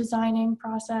creative designing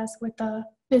process with the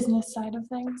business side of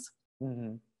things?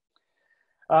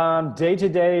 Mm-hmm. Day to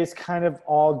day is kind of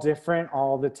all different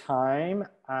all the time.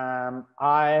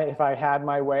 If I had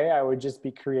my way, I would just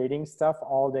be creating stuff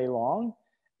all day long.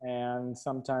 And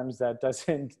sometimes that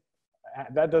doesn't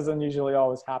usually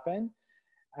always happen.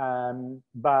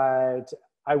 But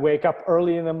I wake up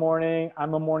early in the morning.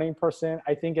 I'm a morning person.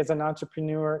 I think as an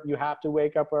entrepreneur, you have to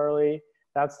wake up early.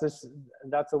 That's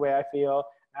the way I feel.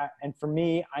 And for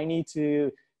me, I need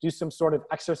to do some sort of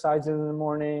exercise in the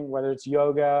morning, whether it's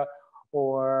yoga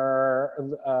or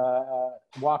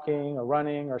walking or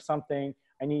running or something.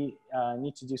 I need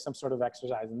to do some sort of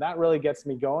exercise, and that really gets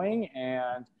me going.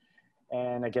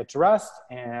 And I get dressed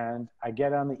and I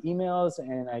get on the emails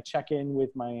and I check in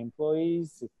with my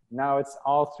employees. Now it's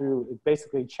all through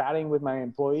basically chatting with my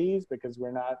employees because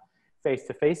we're not face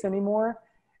to face anymore.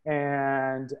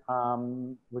 And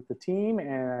with the team,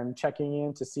 and checking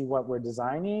in to see what we're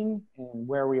designing and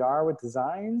where we are with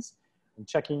designs, and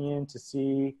checking in to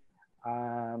see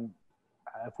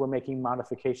if we're making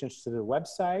modifications to the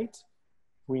website.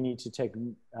 We need to take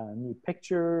new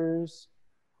pictures.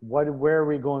 Where are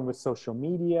we going with social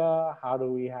media? How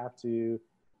do we have to,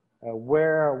 what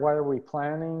are we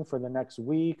planning for the next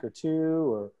week or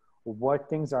two, or what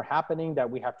things are happening that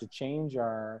we have to change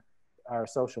our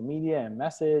social media and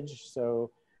message.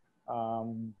 So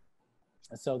the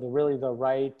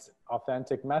right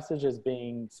authentic message is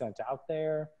being sent out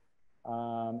there.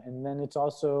 And then it's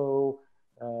also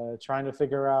trying to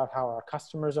figure out how our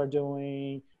customers are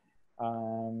doing,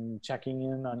 checking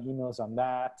in on emails on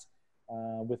that,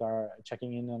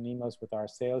 checking in on emails with our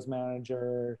sales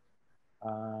manager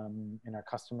and our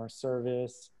customer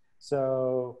service.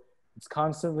 So it's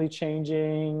constantly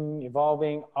changing,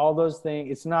 evolving, all those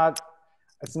things. It's not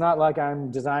like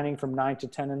I'm designing from 9 to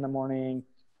 10 in the morning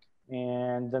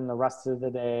and then the rest of the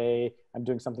day I'm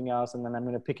doing something else, and then I'm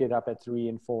going to pick it up at 3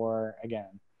 and 4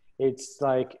 again. It's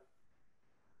like,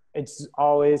 it's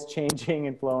always changing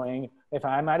and flowing. If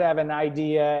I might have an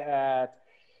idea at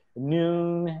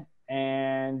noon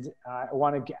and I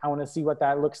want to see what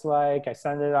that looks like, I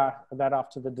send that off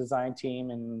to the design team,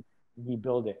 and we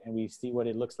build it and we see what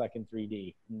it looks like in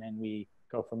 3D, and then we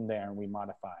go from there and we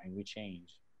modify and we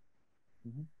change.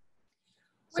 Mm-hmm.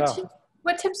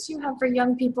 What tips do you have for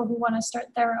young people who want to start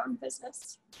their own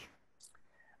business?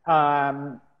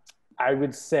 I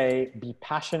would say be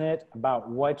passionate about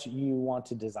what you want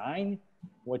to design,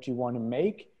 what you want to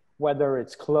make, whether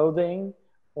it's clothing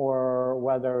or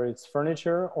whether it's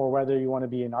furniture, or whether you want to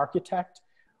be an architect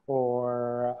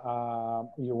or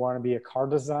you want to be a car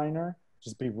designer.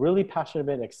 Just be really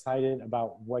passionate, excited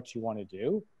about what you want to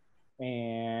do,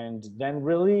 and then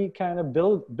really kind of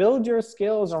build your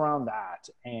skills around that,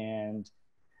 and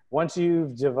once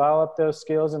you've developed those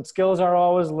skills, and skills are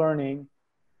always learning,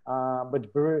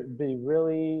 but be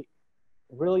really,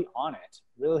 really on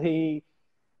it,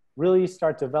 really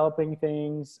start developing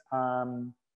things.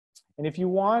 And if you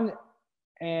want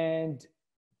and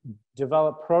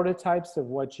develop prototypes of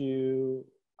what you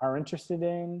are interested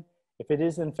in, if it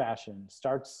is in fashion,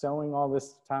 start sewing all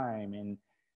this time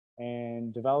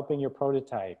and developing your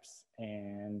prototypes,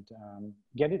 and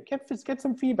get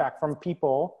some feedback from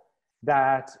people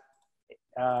that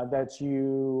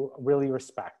you really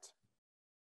respect,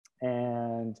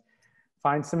 and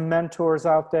find some mentors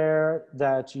out there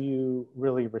that you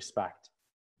really respect,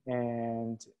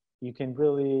 and you can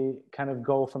really kind of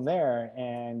go from there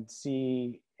and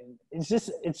see. It's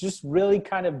just really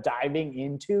kind of diving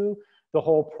into the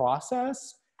whole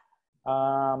process,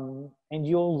 and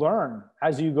you'll learn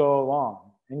as you go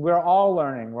along. And we're all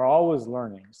learning. We're always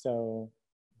learning. So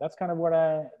that's kind of what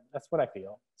I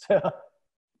feel. So.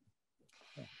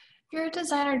 If you're a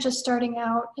designer just starting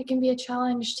out, it can be a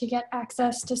challenge to get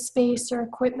access to space or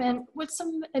equipment. What's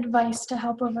some advice to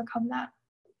help overcome that?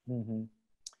 Mm-hmm.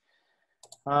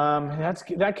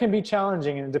 That can be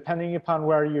challenging, and depending upon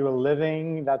where you're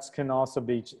living, that can also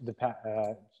be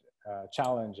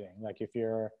challenging. Like if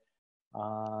you're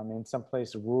in some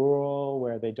place rural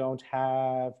where they don't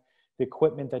have the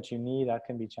equipment that you need, that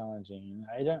can be challenging.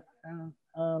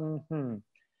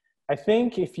 I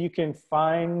think if you can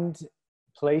find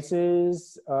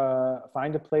places,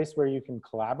 find a place where you can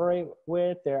collaborate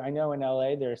with. I know in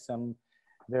LA there's some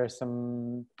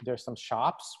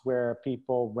shops where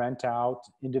people rent out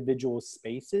individual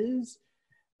spaces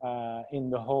in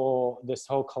this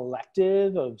whole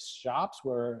collective of shops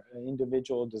where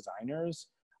individual designers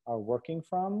are working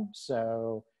from.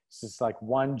 So it's just like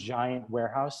one giant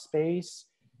warehouse space,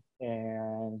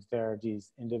 and there are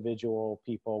these individual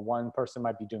people. One person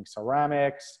might be doing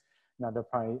ceramics, another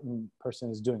person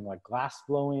is doing like glass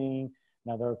blowing,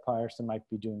 another person might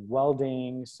be doing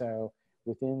welding. So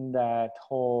within that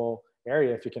whole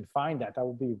area, if you can find that, that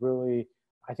would be really,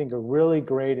 I think, a really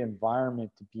great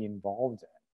environment to be involved in.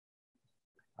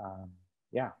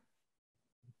 Yeah.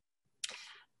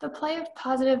 The play of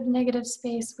positive negative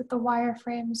space with the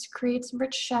wireframes creates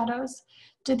rich shadows.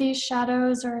 Do these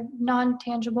shadows or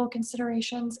non-tangible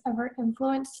considerations ever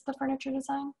influence the furniture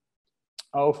design?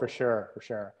 Oh, for sure, for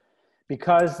sure.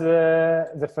 Because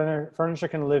the furniture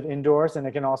can live indoors and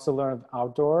it can also live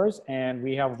outdoors, and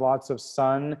we have lots of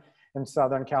sun in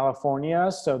Southern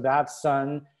California, so that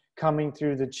sun coming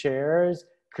through the chairs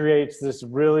creates this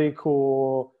really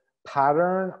cool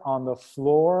pattern on the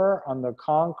floor, on the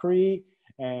concrete,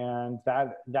 and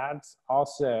that's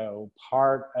also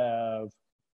part of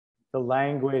the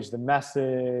language, the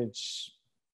message.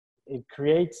 It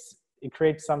creates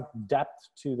some depth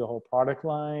to the whole product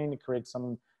line. It creates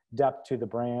some depth to the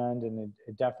brand, and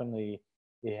it definitely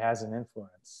has an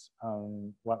influence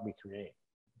on what we create.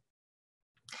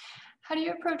 How do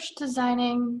you approach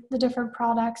designing the different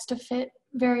products to fit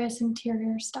various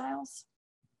interior styles?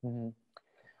 Mm-hmm.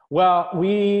 Well,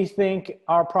 we think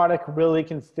our product really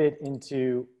can fit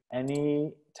into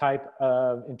any type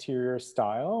of interior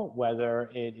style, whether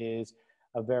it is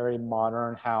a very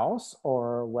modern house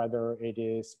or whether it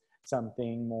is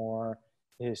something more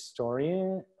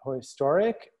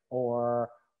historic, or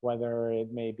whether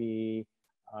it may be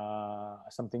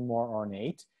something more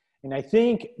ornate. And I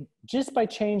think just by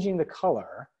changing the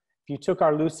color, if you took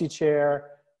our Lucy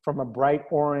chair from a bright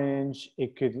orange,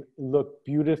 it could look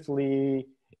beautifully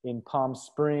in Palm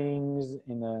Springs,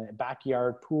 in a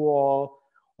backyard pool.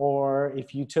 Or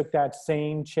if you took that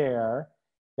same chair,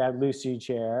 that Lucy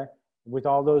chair, with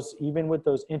all those, even with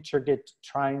those intricate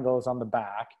triangles on the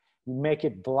back, you make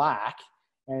it black,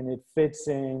 and it fits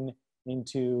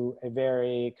into a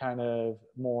very kind of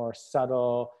more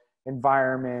subtle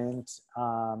environment,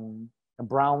 a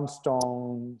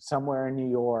brownstone somewhere in New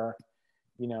York.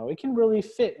 You know, it can really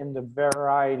fit in the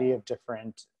variety of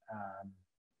different,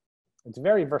 it's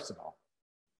very versatile.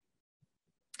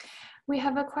 We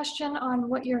have a question on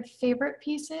what your favorite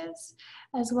piece is,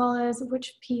 as well as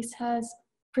which piece has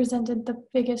presented the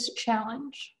biggest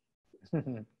challenge.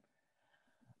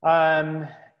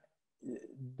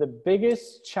 The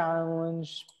biggest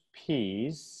challenge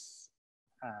piece,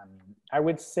 I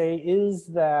would say, is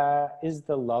the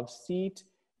love seat,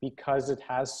 because it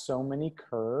has so many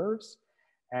curves,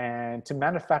 and to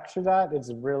manufacture that, it's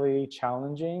really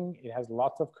challenging. It has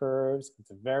lots of curves.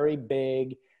 It's very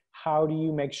big. How do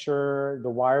you make sure the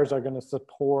wires are going to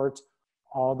support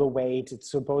all the weight?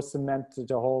 It's supposed to meant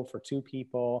to hold for two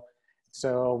people.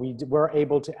 So we're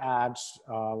able to add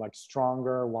like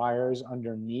stronger wires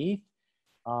underneath,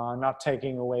 not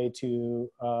taking away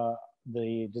too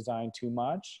the design too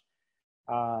much.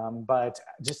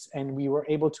 And we were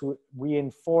able to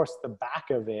reinforce the back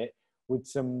of it with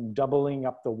some doubling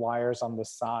up the wires on the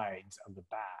sides of the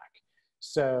back.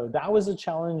 So that was a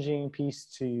challenging piece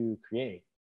to create.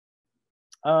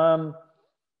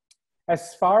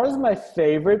 As far as my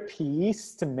favorite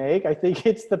piece to make, I think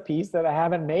it's the piece that I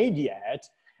haven't made yet.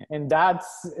 And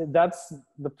that's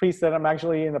the piece that I'm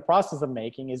actually in the process of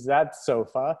making, is that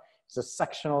sofa. It's a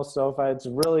sectional sofa. It's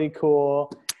really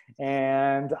cool.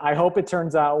 And I hope it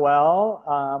turns out well.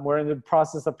 We're in the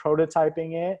process of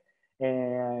prototyping it.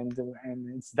 And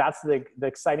that's the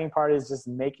exciting part, is just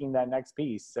making that next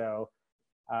piece. So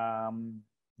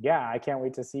yeah, I can't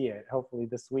wait to see it. Hopefully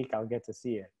this week I'll get to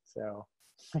see it. So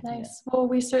nice. Well,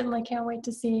 we certainly can't wait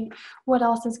to see what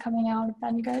else is coming out of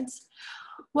Ben Goods.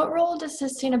 What role does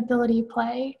sustainability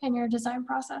play in your design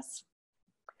process?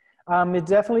 It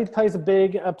definitely plays a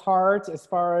big part as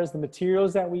far as the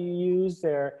materials that we use.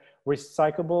 They're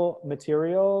recyclable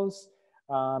materials.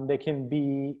 They can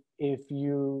be, if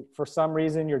you, for some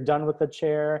reason, you're done with the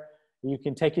chair, you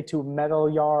can take it to a metal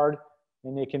yard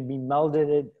and it can be melt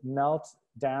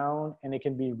down and it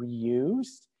can be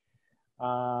reused.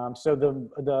 So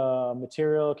the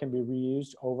material can be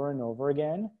reused over and over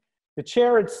again. The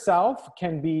chair itself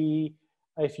can be,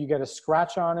 if you get a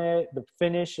scratch on it, the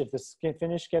finish, if the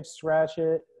finish gets scratched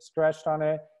on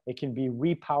it, it can be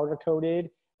repowder coated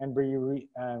and be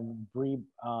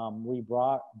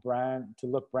rebrought to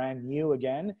look brand new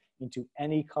again into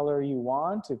any color you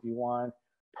want. If you want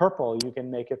purple, you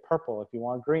can make it purple. If you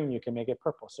want green, you can make it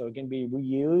purple. So it can be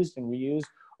reused and reused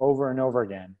over and over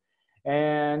again.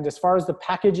 And as far as the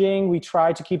packaging, we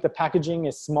try to keep the packaging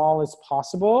as small as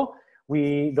possible.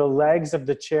 The legs of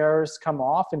the chairs come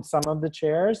off in some of the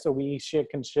chairs, so we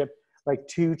can ship like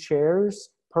 2 chairs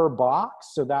per box,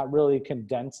 so that really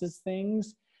condenses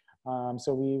things.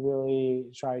 So we really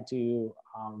try to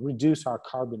reduce our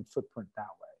carbon footprint that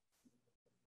way.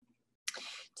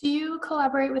 Do you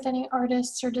collaborate with any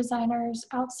artists or designers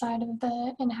outside of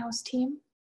the in-house team?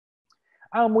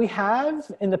 We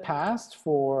have in the past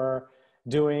for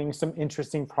doing some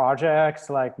interesting projects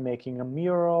like making a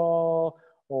mural,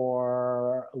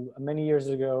 or many years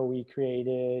ago we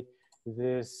created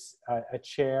this a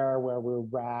chair where we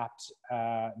wrapped,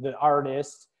 the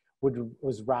artist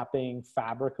was wrapping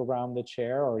fabric around the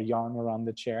chair or yarn around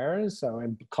the chair, so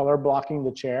and color blocking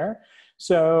the chair.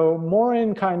 So more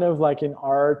in kind of like an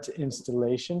art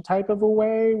installation type of a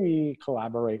way, we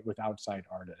collaborate with outside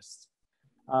artists.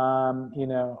 You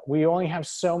know, we only have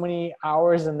so many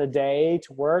hours in the day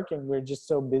to work, and we're just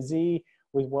so busy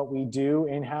with what we do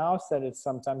in-house that it's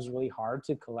sometimes really hard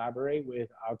to collaborate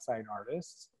with outside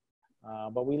artists.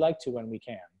 But we like to when we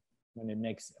can, when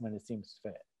it seems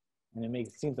fit, and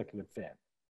it seems like a good fit.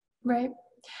 Right.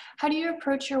 How do you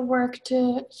approach your work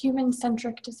to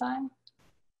human-centric design?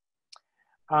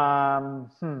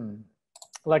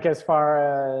 Like as far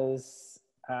as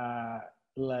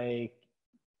like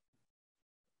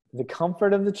the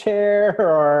comfort of the chair,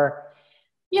 or?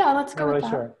 Yeah, let's go with that.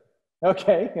 Sure.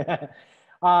 Okay.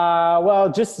 Well,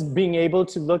 just being able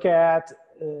to look at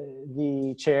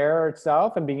the chair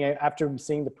itself and after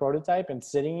seeing the prototype and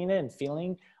sitting in it and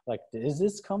feeling like, is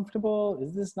this comfortable?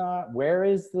 Is this not? Where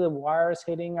is the wires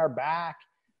hitting our back?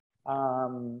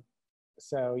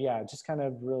 So yeah, just kind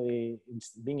of really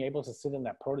being able to sit in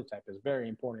that prototype is very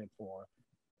important for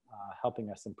helping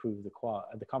us improve the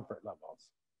comfort levels.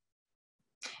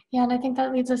 Yeah, and I think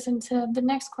that leads us into the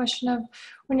next question of,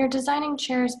 when you're designing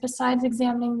chairs, besides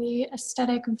examining the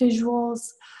aesthetic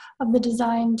visuals of the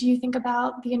design, do you think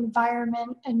about the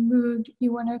environment and mood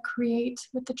you want to create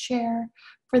with the chair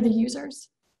for the users?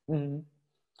 Mm-hmm.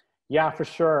 Yeah, for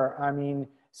sure. I mean,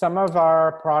 some of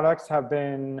our products have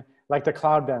been, like the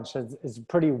cloud bench is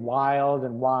pretty wild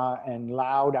and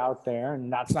loud out there,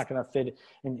 and that's not going to fit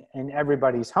in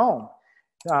everybody's home.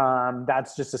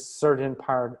 That's just a certain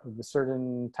part of a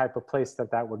certain type of place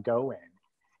that would go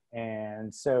in.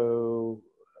 And so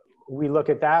we look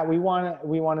at that. We want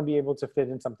to be able to fit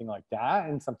in something like that,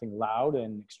 and something loud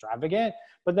and extravagant.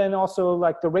 But then also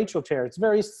like the Rachel chair, it's a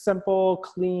very simple,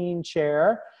 clean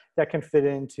chair that can fit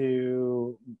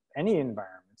into any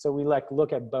environment. So we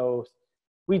look at both.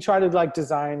 We try to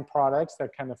design products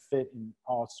that kind of fit in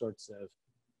all sorts of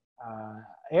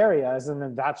areas, and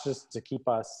then that's just to keep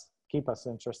us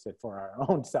interested for our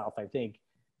own self. I think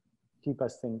keep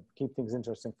things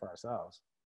interesting for ourselves.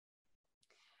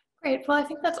 Great. Well, I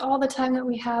think that's all the time that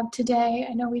we have today.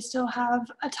 I know we still have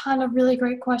a ton of really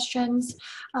great questions.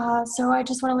 So I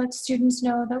just want to let students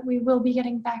know that we will be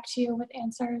getting back to you with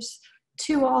answers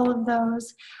to all of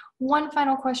those. One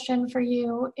final question for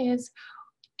you is,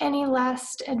 any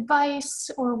last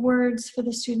advice or words for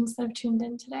the students that have tuned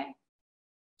in today?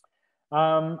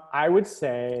 I would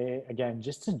say, again,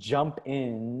 just to jump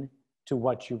in to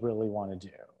what you really want to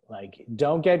do. Like,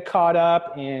 don't get caught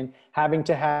up in having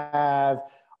to have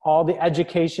all the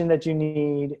education that you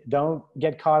need. Don't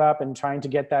get caught up in trying to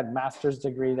get that master's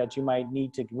degree that you might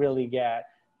need to really get.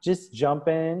 Just jump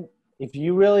in. If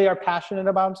you really are passionate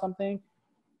about something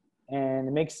and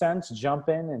it makes sense, jump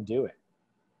in and do it.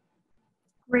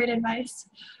 Great advice.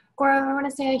 Gaurav, I want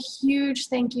to say a huge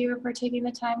thank you for taking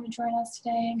the time to join us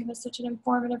today and give us such an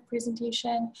informative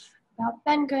presentation about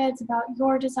Ben Goods, about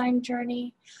your design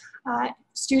journey.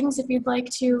 Students, if you'd like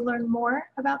to learn more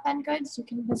about Ben Goods, you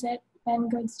can visit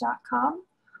bengoods.com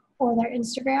or their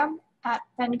Instagram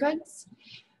 @bengoods.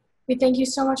 We thank you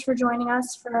so much for joining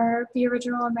us for the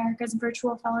Original Americas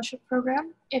Virtual Fellowship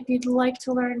Program. If you'd like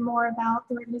to learn more about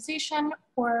the organization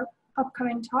or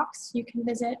upcoming talks, you can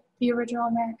visit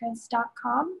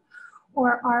theoriginalamericas.com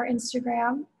or our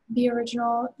Instagram,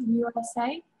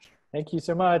 theoriginalusa. Thank you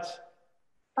so much.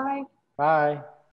 Bye. Bye.